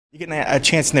You're getting a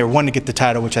chance in there, one, to get the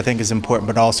title, which I think is important,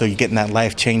 but also you're getting that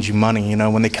life-changing money. You know,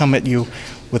 when they come at you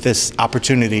with this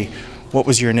opportunity, what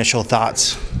was your initial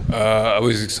thoughts? I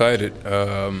was excited.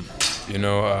 I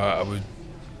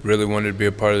really wanted to be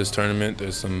a part of this tournament.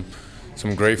 There's some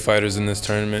great fighters in this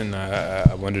tournament, and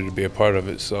I wanted to be a part of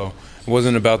it. So it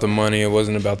wasn't about the money. It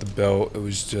wasn't about the belt. It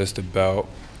was just about,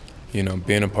 being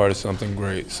a part of something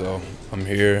great. So I'm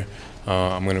here.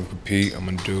 I'm going to compete. I'm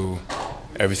going to do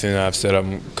everything that I've said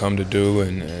I'm come to do,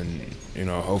 and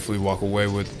hopefully walk away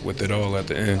with it all at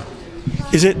the end.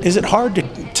 Is it hard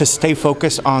to stay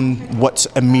focused on what's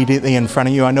immediately in front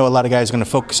of you? I know a lot of guys are going to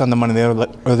focus on the money, or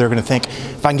they're going to think,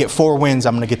 if I can get 4 wins,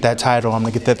 I'm going to get that title, I'm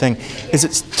going to get that thing. Is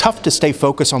it tough to stay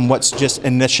focused on what's just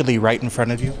initially right in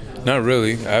front of you? Not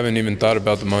really. I haven't even thought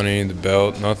about the money, the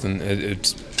belt, nothing.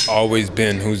 It's always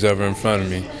been who's ever in front of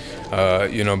me.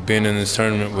 Being in this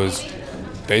tournament was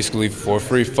basically 4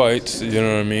 free fights, you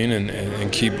know what I mean,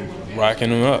 and keep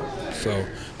racking them up. So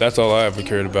that's all I ever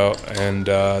cared about, and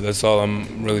that's all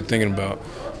I'm really thinking about.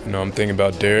 I'm thinking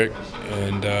about Derek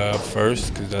and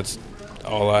first, because that's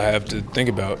all I have to think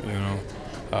about.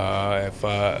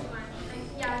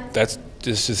 That's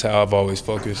just how I've always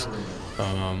focused.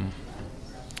 I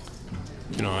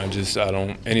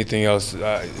don't. Anything else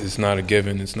is not a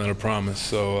given. It's not a promise.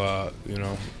 So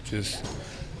just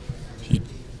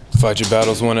fight your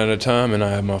battles one at a time, and I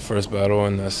have my first battle,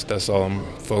 and that's all I'm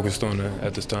focused on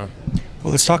at this time.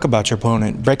 Well, let's talk about your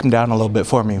opponent. Break him down a little bit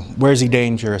for me. Where is he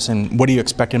dangerous, and what do you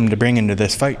expect him to bring into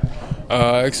this fight?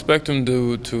 I expect him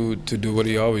to do what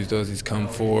he always does. He's come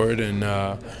forward and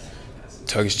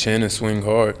tug his chin and swing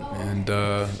hard. And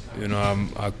I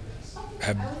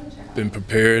have been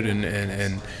prepared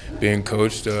and being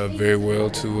coached very well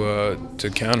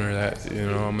to counter that.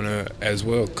 I'm gonna as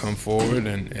well come forward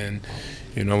and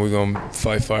we're gonna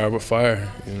fight fire with fire.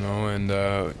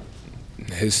 And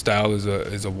his style is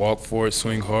a walk forward,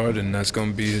 swing hard, and that's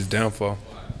going to be his downfall.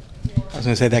 I was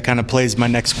going to say that kind of plays my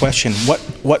next question. What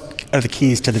are the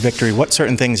keys to the victory? What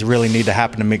certain things really need to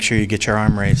happen to make sure you get your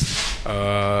arm raised?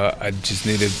 I just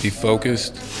need to be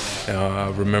focused,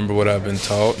 remember what I've been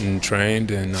taught and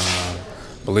trained, and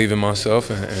believe in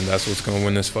myself, and that's what's going to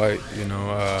win this fight.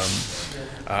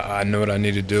 I know what I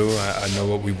need to do. I know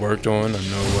what we worked on. I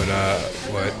know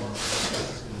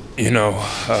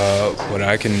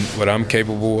what I'm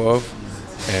capable of,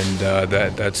 and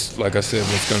that's, like I said,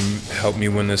 what's going to help me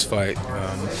win this fight.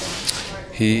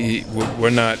 We're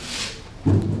not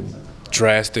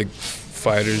drastic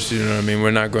fighters, you know what I mean?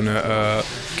 We're not going to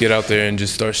get out there and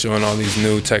just start showing all these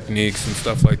new techniques and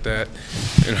stuff like that.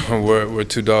 We're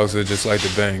 2 dogs that just like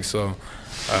to bang, so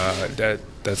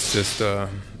that's just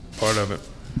part of it.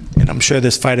 And I'm sure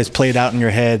this fight has played out in your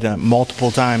head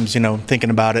multiple times, thinking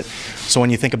about it. So when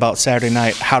you think about Saturday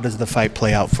night, how does the fight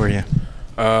play out for you?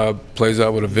 Plays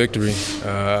out with a victory.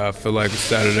 I feel like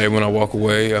Saturday when I walk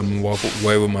away, I'm going to walk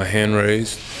away with my hand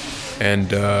raised,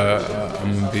 and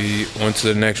I'm going to be on to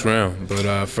the next round.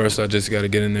 But first I just got to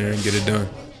get in there and get it done.